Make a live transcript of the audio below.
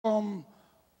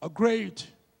a great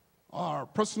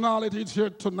personalities here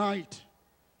tonight,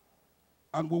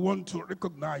 and we want to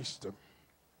recognize them.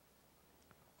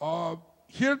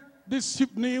 Here this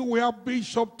evening we have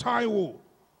Bishop Taiwo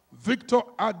Victor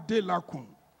Adelakun.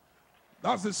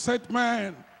 That's the set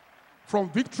man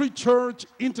from Victory Church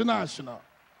International.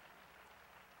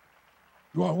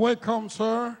 You are welcome,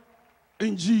 sir,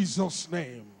 in Jesus'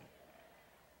 name.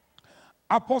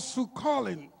 Apostle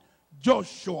Colin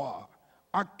Joshua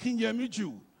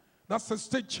Akinyemiju, that's the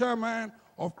state chairman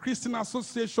of Christian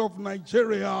Association of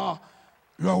Nigeria.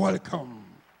 You are welcome.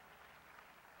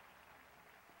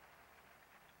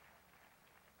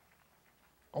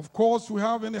 Of course, we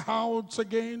have in the house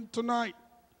again tonight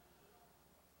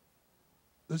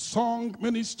the song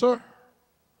minister,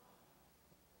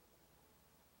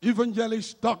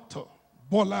 evangelist Dr.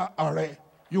 Bola Are.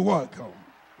 You're welcome,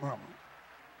 Mama.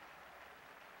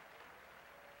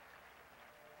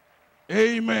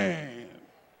 Amen.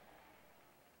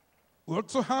 We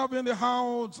also have in the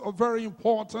house a very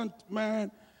important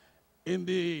man in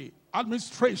the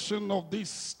administration of this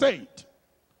state,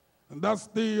 and that's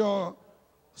the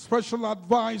special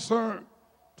advisor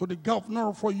to the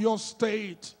governor for your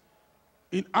state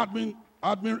in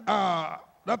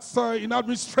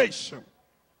administration.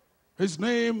 His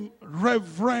name,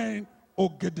 Reverend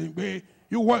Ogedengbe.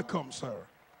 You're welcome, sir,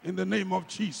 in the name of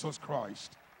Jesus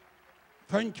Christ.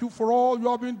 Thank you for all you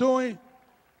have been doing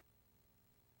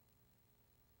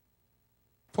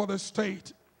for the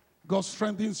state. God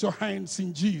strengthens your hands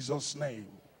in Jesus' name.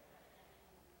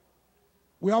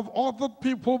 We have other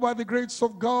people by the grace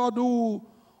of God who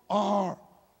are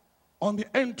on the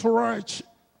entourage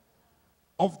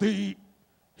of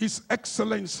His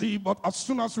Excellency, but as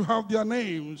soon as we have their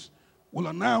names, we'll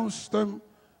announce them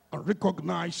and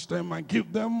recognize them and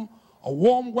give them a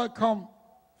warm welcome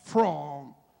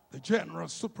from the General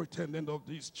Superintendent of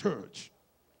this church.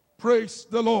 Praise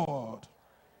the Lord.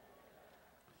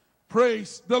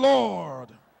 Praise the Lord.